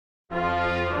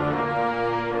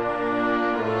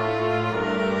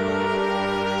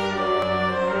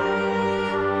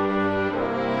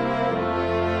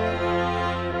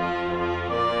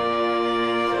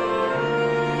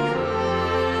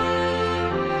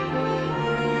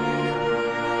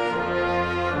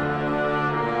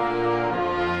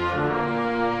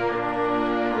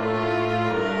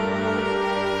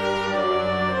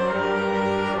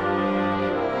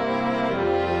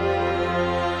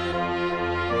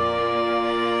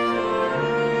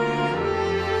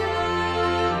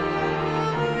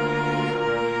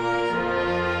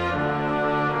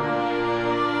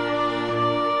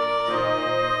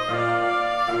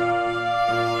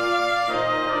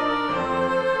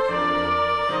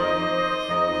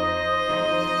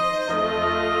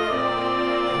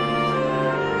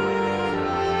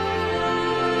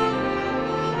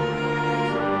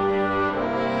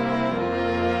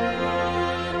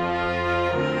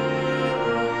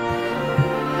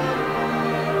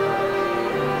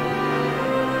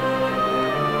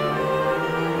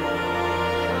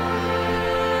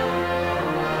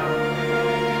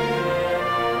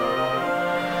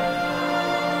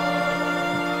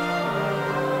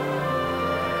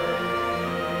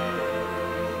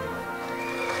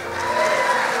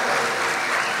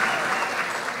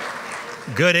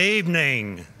Good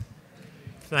evening.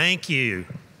 Thank you.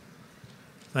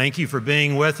 Thank you for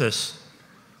being with us.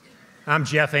 I'm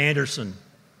Jeff Anderson,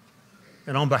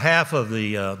 and on behalf of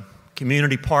the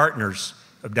community partners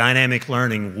of Dynamic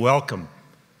Learning, welcome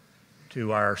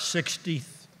to our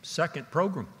 62nd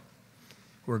program.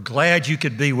 We're glad you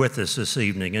could be with us this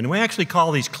evening, and we actually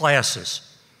call these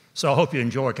classes, so I hope you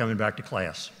enjoy coming back to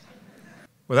class.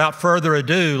 Without further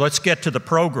ado, let's get to the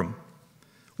program.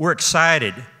 We're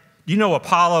excited. You know,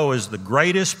 Apollo is the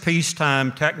greatest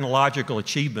peacetime technological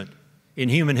achievement in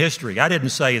human history. I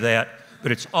didn't say that,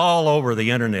 but it's all over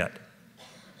the internet.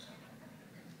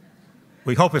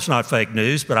 We hope it's not fake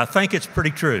news, but I think it's pretty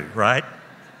true, right?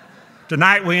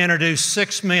 Tonight we introduce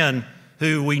 6 men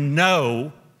who we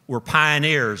know were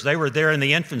pioneers. They were there in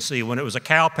the infancy when it was a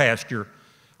cow pasture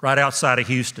right outside of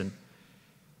Houston.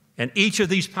 And each of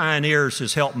these pioneers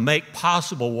has helped make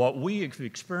possible what we have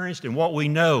experienced and what we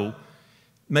know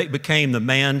became the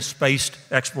manned space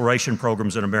exploration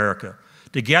programs in America.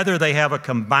 Together, they have a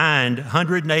combined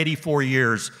 184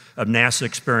 years of NASA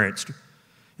experience.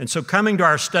 And so coming to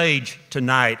our stage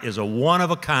tonight is a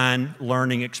one-of-a-kind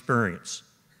learning experience.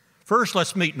 First,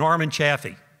 let's meet Norman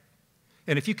Chaffee.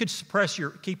 And if you could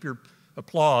keep your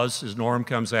applause as Norm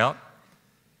comes out.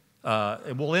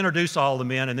 And we'll introduce all the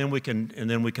men, and then we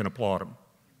can applaud them.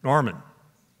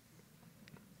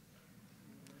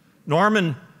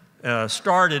 Norman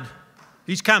started.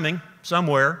 He's coming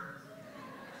somewhere.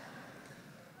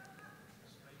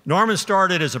 Norman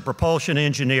started as a propulsion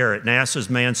engineer at NASA's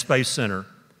Manned Space Center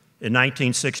in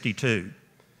 1962,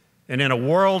 and in a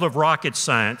world of rocket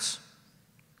science.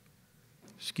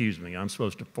 Excuse me, I'm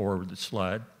supposed to forward the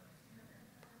slide.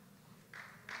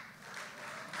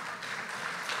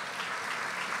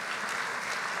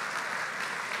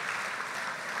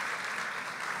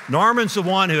 Norman's the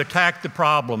one who attacked the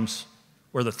problems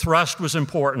where the thrust was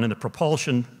important and the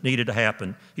propulsion needed to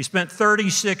happen. He spent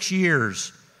 36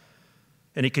 years,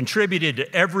 and he contributed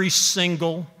to every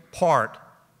single part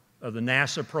of the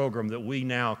NASA program that we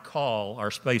now call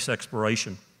our space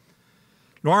exploration.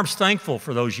 Norm's thankful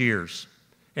for those years,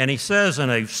 and he says in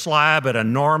a sly but a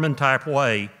Norman-type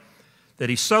way that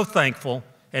he's so thankful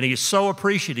and he's so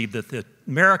appreciative that the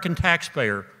American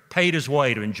taxpayer paid his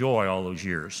way to enjoy all those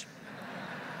years.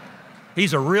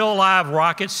 He's a real live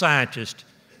rocket scientist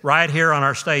right here on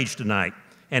our stage tonight,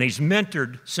 and he's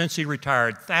mentored, since he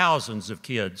retired, thousands of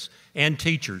kids and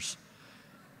teachers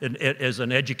as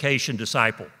an education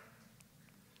disciple.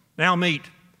 Now meet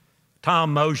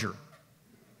Tom Moser.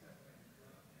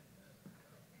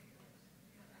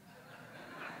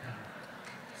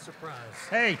 Surprise.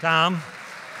 Hey, Tom.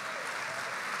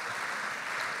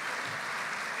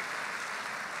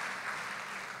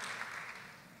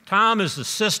 Tom is the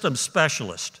systems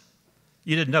specialist.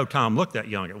 You didn't know Tom looked that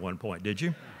young at one point, did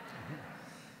you?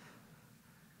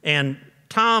 And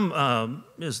Tom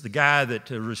is the guy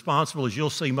that is responsible, as you'll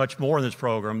see much more in this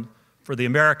program, for the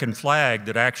American flag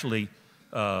that actually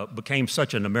became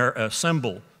such a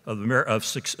symbol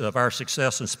of our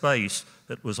success in space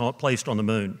that was placed on the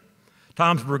moon.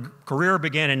 Tom's career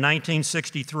began in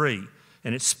 1963,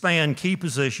 and it spanned key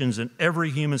positions in every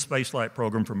human spaceflight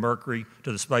program from Mercury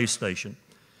to the space station.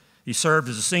 He served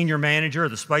as a senior manager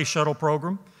of the Space Shuttle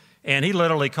program, and he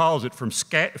literally calls it from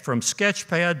sketch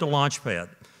pad to launch pad.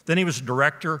 Then he was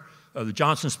director of the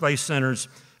Johnson Space Center's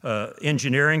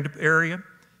engineering area.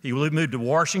 He moved to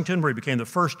Washington, where he became the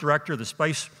first director of the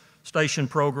Space Station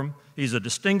program. He's a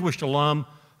distinguished alum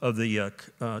of the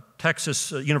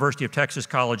University of Texas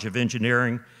College of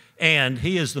Engineering, and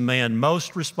he is the man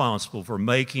most responsible for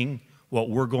making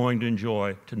what we're going to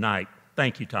enjoy tonight.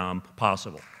 Thank you, Tom,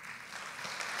 possible.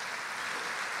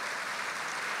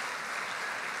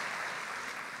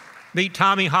 Meet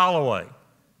Tommy Holloway.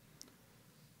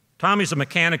 Tommy's a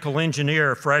mechanical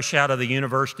engineer fresh out of the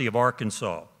University of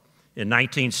Arkansas in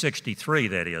 1963,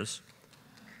 that is.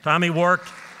 Tommy worked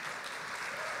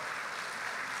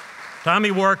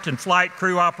in flight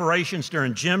crew operations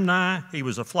during Gemini. He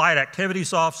was a flight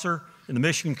activities officer in the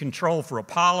mission control for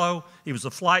Apollo. He was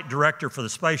the flight director for the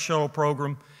Space Shuttle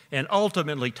program. And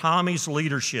ultimately, Tommy's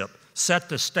leadership set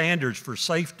the standards for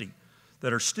safety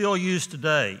that are still used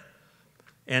today.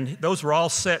 And those were all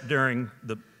set during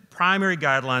the primary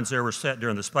guidelines that were set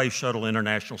during the Space Shuttle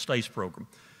International Space Program.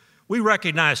 We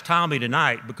recognize Tommy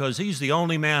tonight because he's the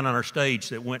only man on our stage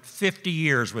that went 50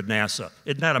 years with NASA.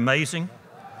 Isn't that amazing?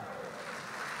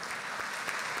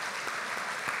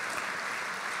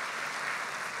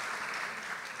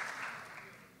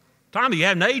 Tommy, you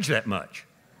haven't aged that much.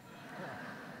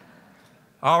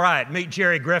 All right, meet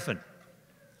Gerry Griffin.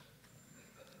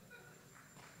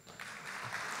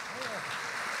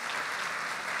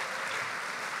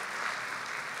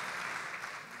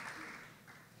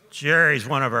 Gerry's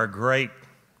one of our great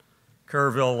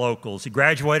Kerrville locals. He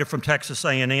graduated from Texas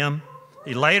A&M.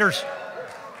 He later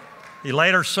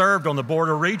served on the Board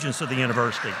of Regents of the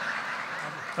university.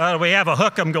 We have a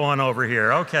hook'em going over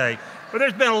here, okay. But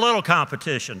there's been a little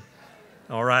competition,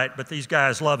 all right, but these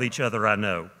guys love each other, I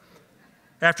know.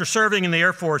 After serving in the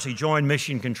Air Force, he joined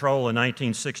Mission Control in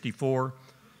 1964.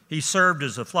 He served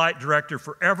as the flight director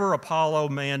for every Apollo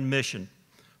manned mission,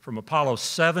 from Apollo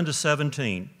 7 to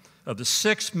 17. Of the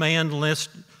 6 manned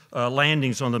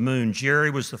landings on the moon,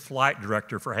 Gerry was the flight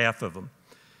director for half of them.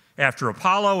 After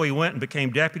Apollo, he went and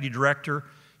became deputy director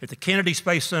at the Kennedy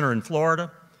Space Center in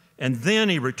Florida, and then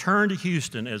he returned to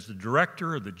Houston as the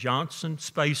director of the Johnson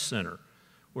Space Center,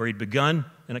 where he'd begun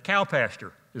in a cow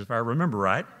pasture, if I remember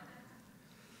right.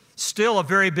 Still a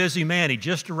very busy man, he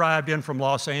just arrived in from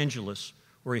Los Angeles,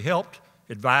 where he helped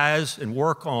advise and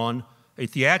work on a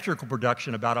theatrical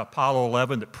production about Apollo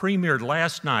 11 that premiered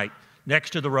last night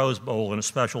next to the Rose Bowl in a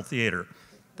special theater.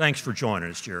 Thanks for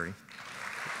joining us, Gerry.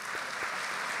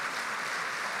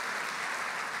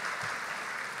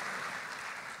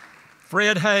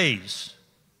 Fred Haise.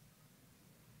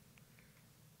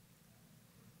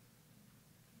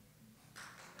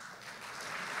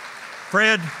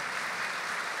 Fred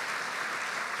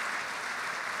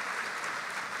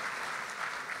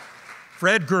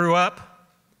grew up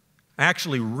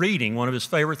actually reading. One of his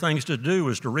favorite things to do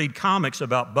was to read comics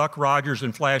about Buck Rogers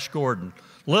and Flash Gordon.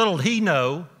 Little did he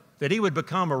know that he would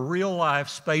become a real-life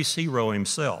space hero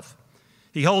himself.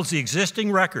 He holds the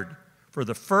existing record for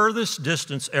the furthest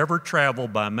distance ever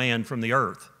traveled by man from the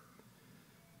Earth.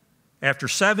 After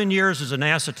 7 years as a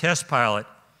NASA test pilot,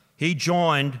 he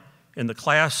joined in the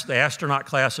astronaut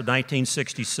class of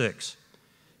 1966.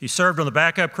 He served on the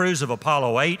backup crews of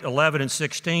Apollo 8, 11, and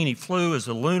 16. He flew as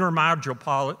the lunar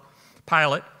module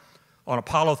pilot on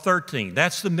Apollo 13.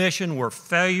 That's the mission where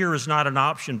failure is not an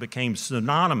option became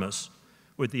synonymous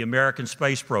with the American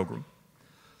space program.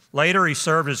 Later, he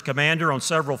served as commander on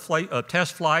several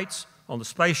test flights on the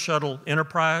Space Shuttle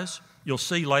Enterprise. You'll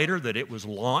see later that it was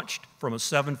launched from a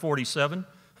 747.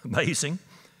 Amazing.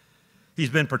 He's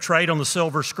been portrayed on the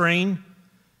silver screen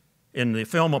in the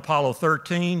film Apollo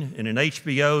 13 and in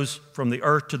HBO's From the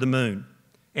Earth to the Moon.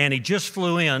 And he just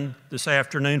flew in this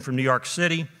afternoon from New York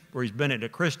City, where he's been at a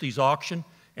Christie's auction,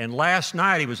 and last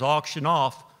night he was auctioned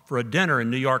off for a dinner in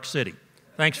New York City.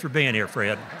 Thanks for being here,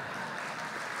 Fred.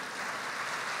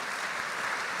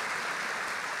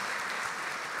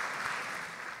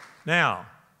 Now,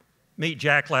 meet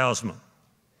Jack Lousma.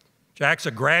 Jack's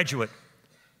a graduate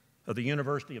of the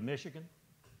University of Michigan.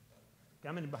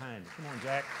 Come in behind me. Come on,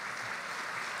 Jack.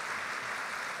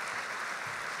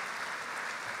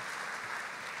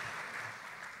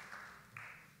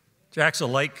 Jack's a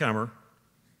latecomer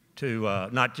to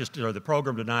not just to the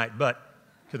program tonight, but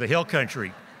to the Hill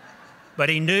Country. But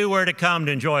he knew where to come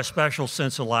to enjoy a special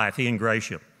sense of life, he and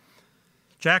Gracia.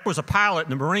 Jack was a pilot in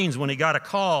the Marines when he got a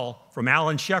call from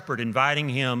Alan Shepard inviting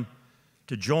him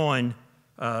to join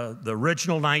the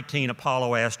original 19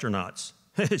 Apollo astronauts.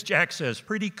 As Jack says,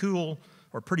 pretty cool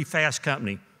or pretty fast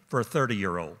company for a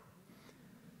 30-year-old.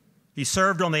 He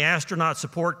served on the astronaut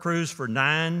support crews for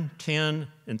 9, 10,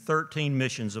 and 13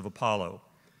 missions of Apollo.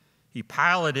 He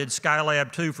piloted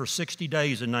Skylab 2 for 60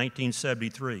 days in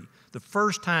 1973, the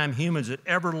first time humans had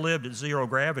ever lived at zero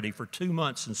gravity for 2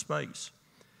 months in space.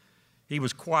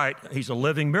 He's a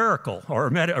living miracle, or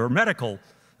a medical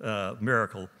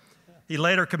miracle. He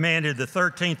later commanded the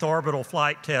 13th orbital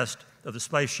flight test of the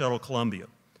Space Shuttle Columbia.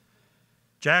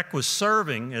 Jack was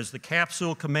serving as the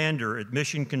capsule commander at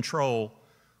Mission Control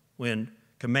when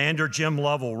Commander Jim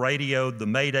Lovell radioed the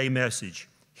Mayday message,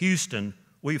 "Houston,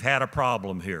 we've had a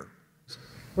problem here."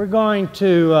 We're going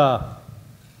to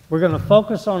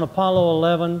focus on Apollo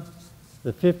 11,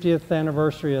 the 50th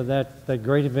anniversary of that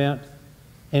great event,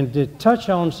 and to touch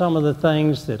on some of the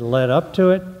things that led up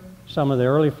to it, some of the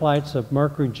early flights of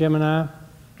Mercury, Gemini,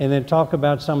 and then talk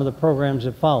about some of the programs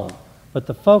that followed. But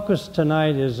the focus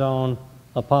tonight is on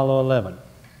Apollo 11.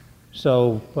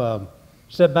 So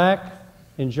sit back,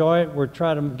 enjoy it. We're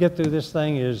trying to get through this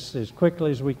thing as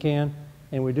quickly as we can,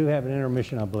 and we do have an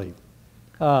intermission, I believe.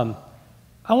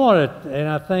 I want to, and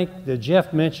I think that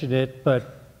Jeff mentioned it,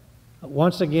 but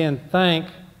once again, thank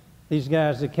these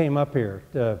guys that came up here.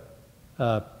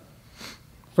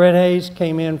 Fred Haise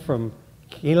came in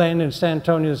he landed in San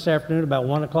Antonio this afternoon about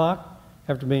 1 o'clock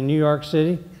after being in New York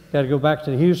City. Got to go back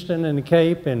to Houston and the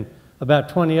Cape and about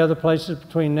 20 other places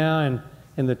between now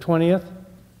and the 20th.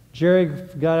 Gerry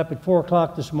got up at 4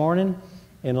 o'clock this morning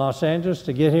in Los Angeles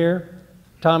to get here.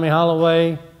 Tommy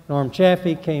Holloway, Norm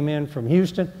Chaffee came in from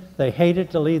Houston. They hated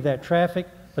to leave that traffic,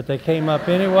 but they came up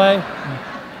anyway.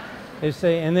 They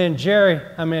say, and then Gerry,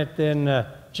 then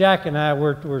Jack and I,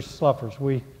 we're Sluffers.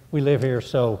 We live here,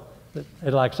 so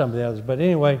it like some of the others. But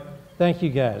anyway, thank you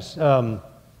guys. One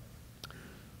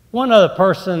other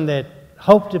person that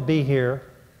hoped to be here,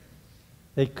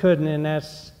 they couldn't, and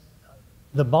that's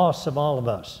the boss of all of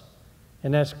us,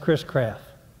 and that's Chris Kraft.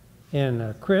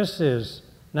 And Chris is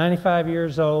 95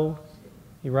 years old.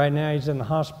 Right now he's in the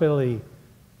hospital. He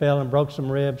fell and broke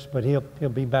some ribs, but he'll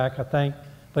be back, I think.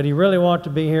 But he really wanted to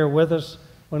be here with us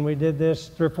when we did this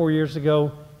 3 or 4 years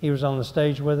ago. He was on the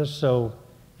stage with us. So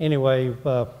anyway,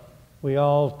 we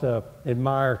all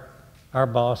admire our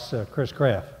boss, Chris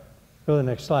Kraft. Go to the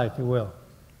next slide, if you will.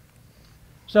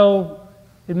 So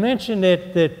it mentioned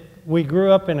that we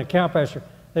grew up in a cow pasture.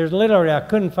 There's literally, I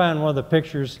couldn't find one of the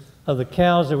pictures of the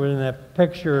cows that were in that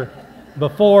picture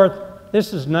before.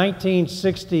 This is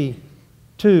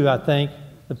 1962, I think,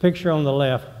 the picture on the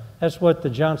left. That's what the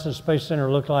Johnson Space Center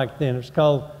looked like then. It's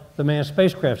called the Manned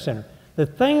Spacecraft Center. The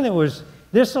thing that was,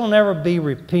 this will never be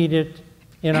repeated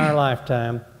in our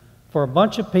lifetime, for a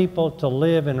bunch of people to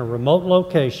live in a remote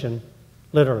location,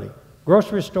 literally.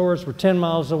 Grocery stores were 10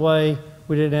 miles away.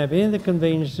 We didn't have any of the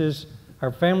conveniences.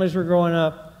 Our families were growing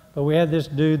up, but we had this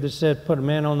dude that said, put a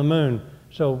man on the moon.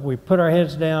 So we put our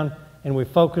heads down and we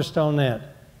focused on that.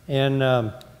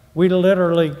 And we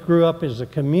literally grew up as a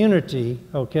community,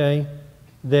 okay,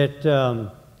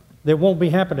 that won't be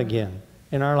happening again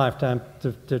in our lifetime,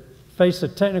 to face a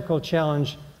technical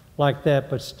challenge like that,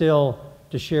 but still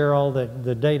to share all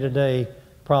the day-to-day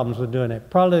problems with doing it.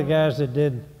 Probably the guys that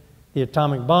did the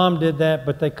atomic bomb did that,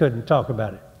 but they couldn't talk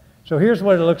about it. So here's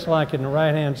what it looks like in the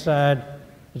right-hand side.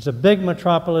 It's a big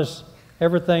metropolis.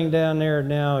 Everything down there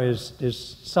now is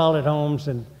solid homes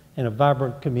and a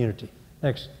vibrant community.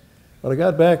 Next. Well, I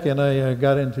got back and I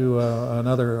got into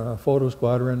another photo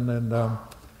squadron,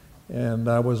 and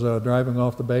I was driving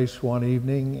off the base one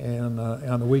evening, and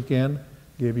on the weekend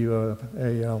gave you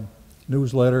a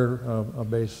newsletter, a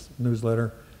base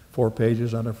newsletter, 4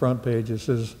 pages. On the front page it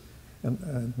says,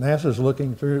 NASA's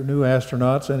looking for new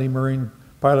astronauts. Any Marine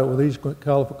pilot with these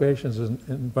qualifications is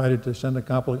invited to send an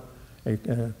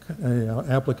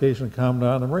application to come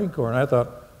down to the Marine Corps. And I thought,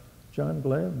 John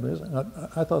Glenn,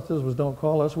 I thought this was don't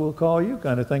call us, we'll call you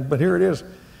kind of thing. But here it is.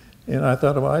 And I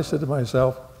thought, well, I said to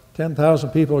myself, 10,000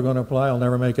 people are going to apply. I'll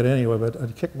never make it anyway, but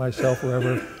I'd kick myself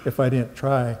forever if I didn't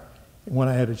try when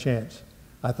I had a chance.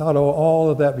 I thought all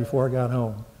of that before I got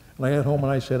home. And I got home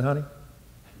and I said, honey,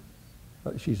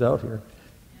 she's out here.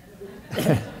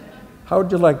 How would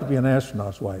you like to be an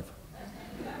astronaut's wife?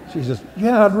 She says,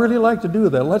 yeah, I'd really like to do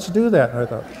that. Let's do that. And I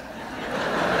thought,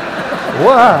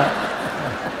 what?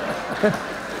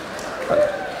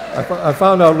 I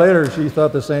found out later she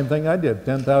thought the same thing I did.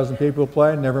 10,000 people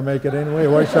apply, never make it anyway.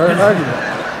 Why start an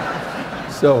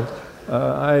argument? So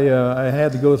I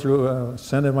had to go through,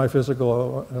 send in my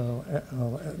physical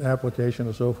application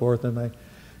and so forth, and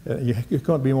you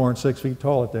couldn't be more than 6 feet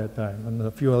tall at that time, and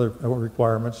a few other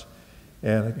requirements.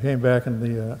 And I came back, and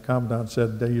the commandant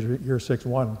said, you're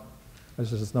 6'1". I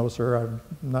said, no, sir, I've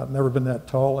never been that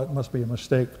tall. That must be a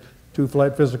mistake. 2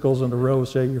 flight physicals in a row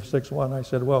say you're 6'1". I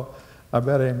said, well, I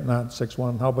bet I'm not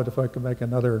 6'1". How about if I could make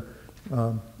another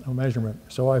measurement?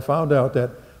 So I found out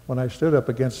that when I stood up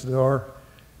against the door,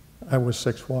 I was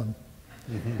 6'1".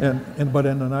 Mm-hmm. But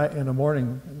in the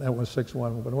morning, that was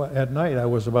 6'1". But at night, I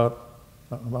was about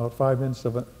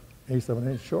 5/8 of an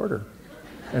inch shorter.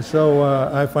 And so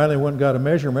I finally went and got a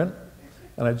measurement,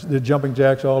 and I did jumping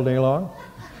jacks all day long.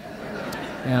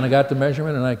 And I got the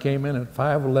measurement, and I came in at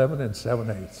 5'11" and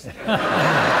 7/8.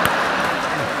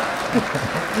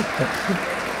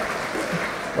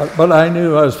 but I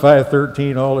knew I was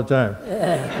 5'13" all the time.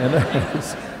 And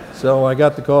so I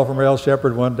got the call from Al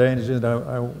Shepard one day, and he said,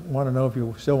 I want to know if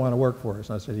you still want to work for us.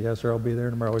 And I said, yes, sir, I'll be there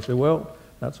tomorrow. He said, well,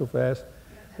 not so fast.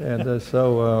 And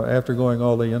so after going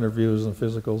all the interviews and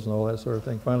physicals and all that sort of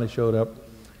thing, finally showed up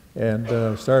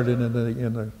and started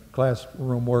in the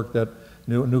classroom work that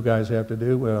new guys have to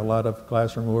do. A lot of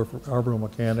classroom work for orbital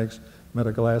mechanics,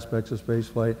 medical aspects of space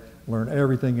flight, learn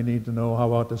everything you need to know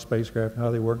how about the spacecraft, how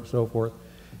they work and so forth.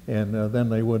 And then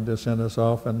they would send us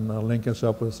off and link us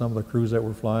up with some of the crews that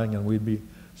were flying, and we'd be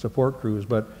support crews.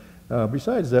 But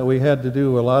besides that, we had to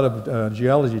do a lot of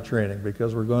geology training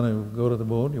because we're going to go to the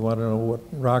moon. You want to know what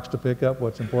rocks to pick up,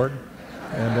 what's important.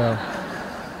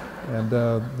 And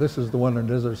this is the one in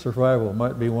desert survival. It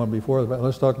might be one before, but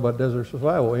let's talk about desert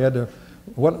survival. We had to,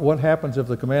 what happens if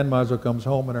the command module comes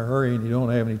home in a hurry and you don't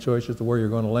have any choice as to where you're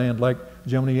going to land, like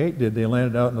Gemini 8 did. They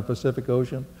landed out in the Pacific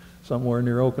Ocean somewhere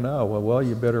near Okinawa. Well,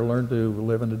 you better learn to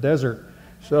live in the desert.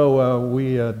 So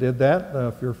we did that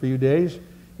for a few days,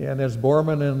 And that's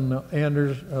Borman and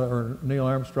Anders, or Neil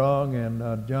Armstrong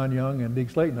and John Young and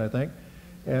Deke Slayton, I think.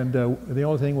 And the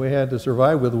only thing we had to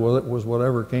survive with was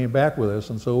whatever came back with us.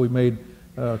 And so we made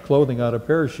clothing out of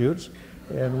parachutes.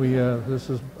 And this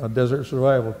is a desert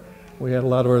survival. We had a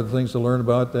lot of other things to learn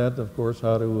about that, of course,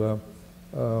 how to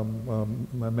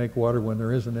make water when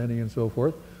there isn't any and so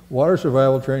forth. Water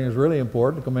survival training is really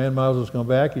important. The command modules come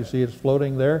back. You see it's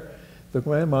floating there. The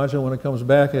command module, when it comes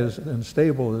back, is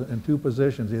stable in two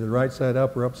positions, either right side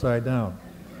up or upside down.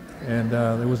 And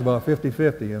it was about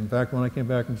 50-50. In fact, when I came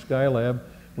back from Skylab,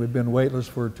 we'd been weightless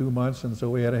for 2 months, and so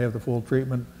we had to have the full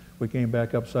treatment. We came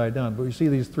back upside down. But you see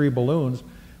these three balloons.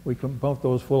 We can pump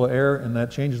those full of air, and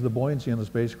that changes the buoyancy in the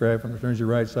spacecraft and it turns you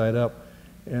right side up.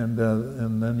 And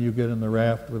then you get in the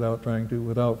raft without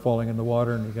falling in the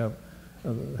water, and you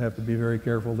have to be very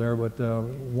careful there. But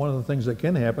one of the things that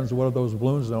can happen is one of those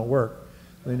balloons don't work.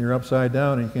 Then you're upside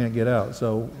down and you can't get out.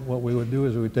 So what we would do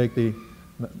is we would take the,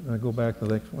 go back to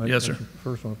the next one. Yes, sir.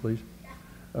 First one, please.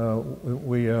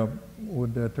 We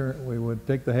would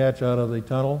take the hatch out of the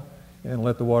tunnel and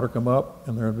let the water come up,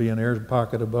 and there would be an air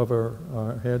pocket above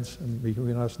our heads and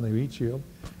between us and the heat shield.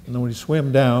 And then we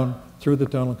swim down through the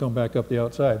tunnel and come back up the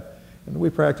outside. And we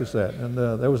practiced that, and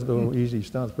that was the easy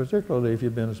stunts, particularly if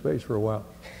you've been in space for a while.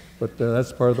 But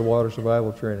that's part of the water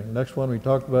survival training. Next one, we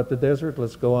talked about the desert.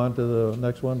 Let's go on to the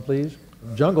next one, please.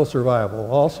 Jungle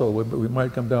survival. Also, we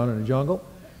might come down in the jungle,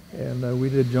 and we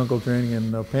did jungle training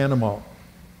in Panama.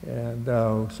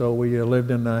 And so we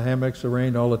lived in hammocks. It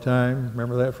rained all the time.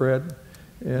 Remember that, Fred?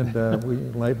 And we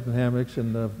laid in hammocks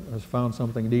and found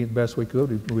something to eat best we could.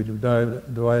 We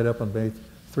divided up on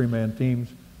three-man teams.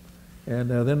 And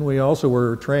then we also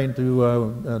were trained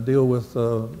to deal with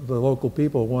the local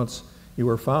people. Once you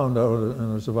were found out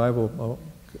in a survival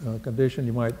condition,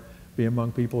 you might be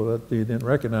among people that you didn't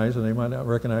recognize, and they might not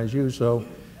recognize you. So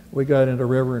we got into the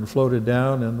river and floated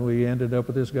down, and we ended up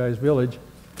at this guy's village.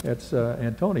 It's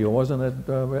Antonio, wasn't it?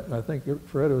 I think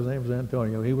Fred, his name was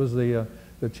Antonio. He was the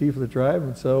chief of the tribe,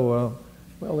 and so,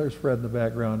 well, there's Fred in the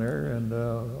background there, and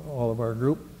all of our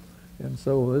group. And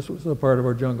so this was a part of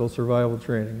our jungle survival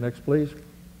training. Next, please.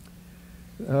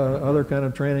 Other kind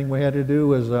of training we had to do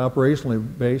was operationally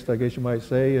based, I guess you might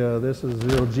say. This is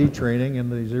zero-G training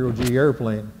in the zero-G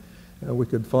airplane. We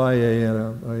could fly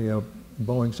a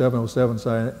Boeing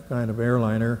 707 kind of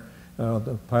airliner.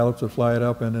 The pilots would fly it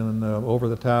up and then over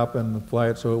the top and fly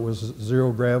it so it was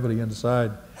zero gravity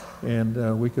inside.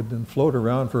 And we could then float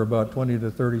around for about 20 to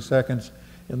 30 seconds.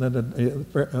 And then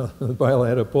the pilot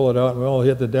had to pull it out, and we all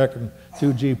hit the deck and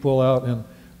 2G pull out, and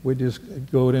we just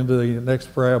go into the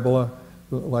next parabola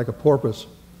like a porpoise.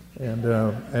 And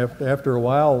after a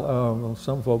while,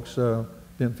 some folks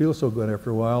didn't feel so good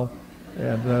after a while,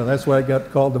 and that's why it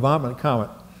got called the vomit comet.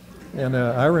 And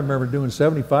I remember doing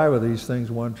 75 of these things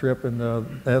one trip, and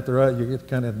after that you get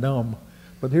kind of numb.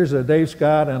 But here's Dave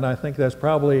Scott, and I think that's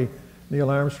probably Neil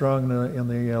Armstrong in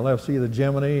the left seat of the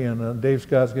Gemini, and Dave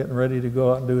Scott's getting ready to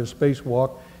go out and do his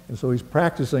spacewalk, and so he's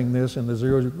practicing this in the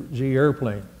zero-G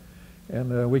airplane.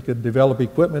 And we could develop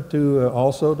equipment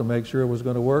also to make sure it was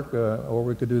going to work, or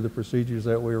we could do the procedures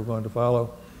that we were going to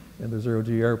follow in the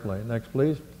zero-G airplane. Next,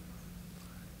 please.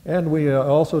 And we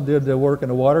also did work in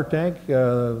a water tank,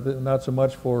 not so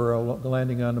much for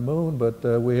landing on the moon, but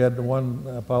we had one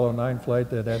Apollo 9 flight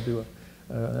that had to do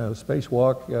a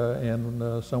spacewalk,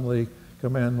 and some of the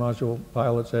command module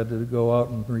pilots had to go out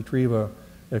and retrieve an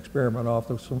experiment off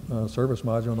the service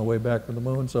module on the way back from the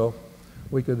moon, so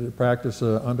we could practice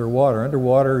underwater.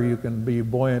 Underwater you can be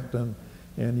buoyant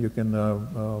and you can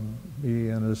be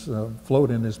in this, float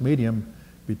in this medium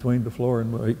between the floor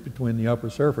and between the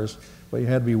upper surface, but you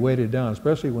had to be weighted down,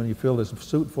 especially when you fill this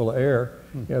suit full of air.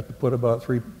 You have to put about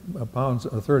 300 pounds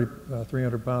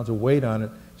of weight on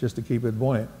it just to keep it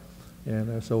buoyant.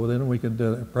 And so then we could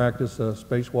practice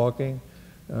spacewalking,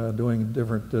 doing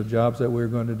different jobs that we were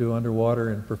going to do underwater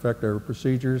and perfect our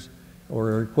procedures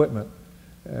or our equipment.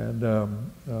 And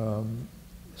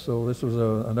so this was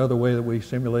another way that we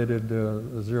simulated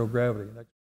zero gravity.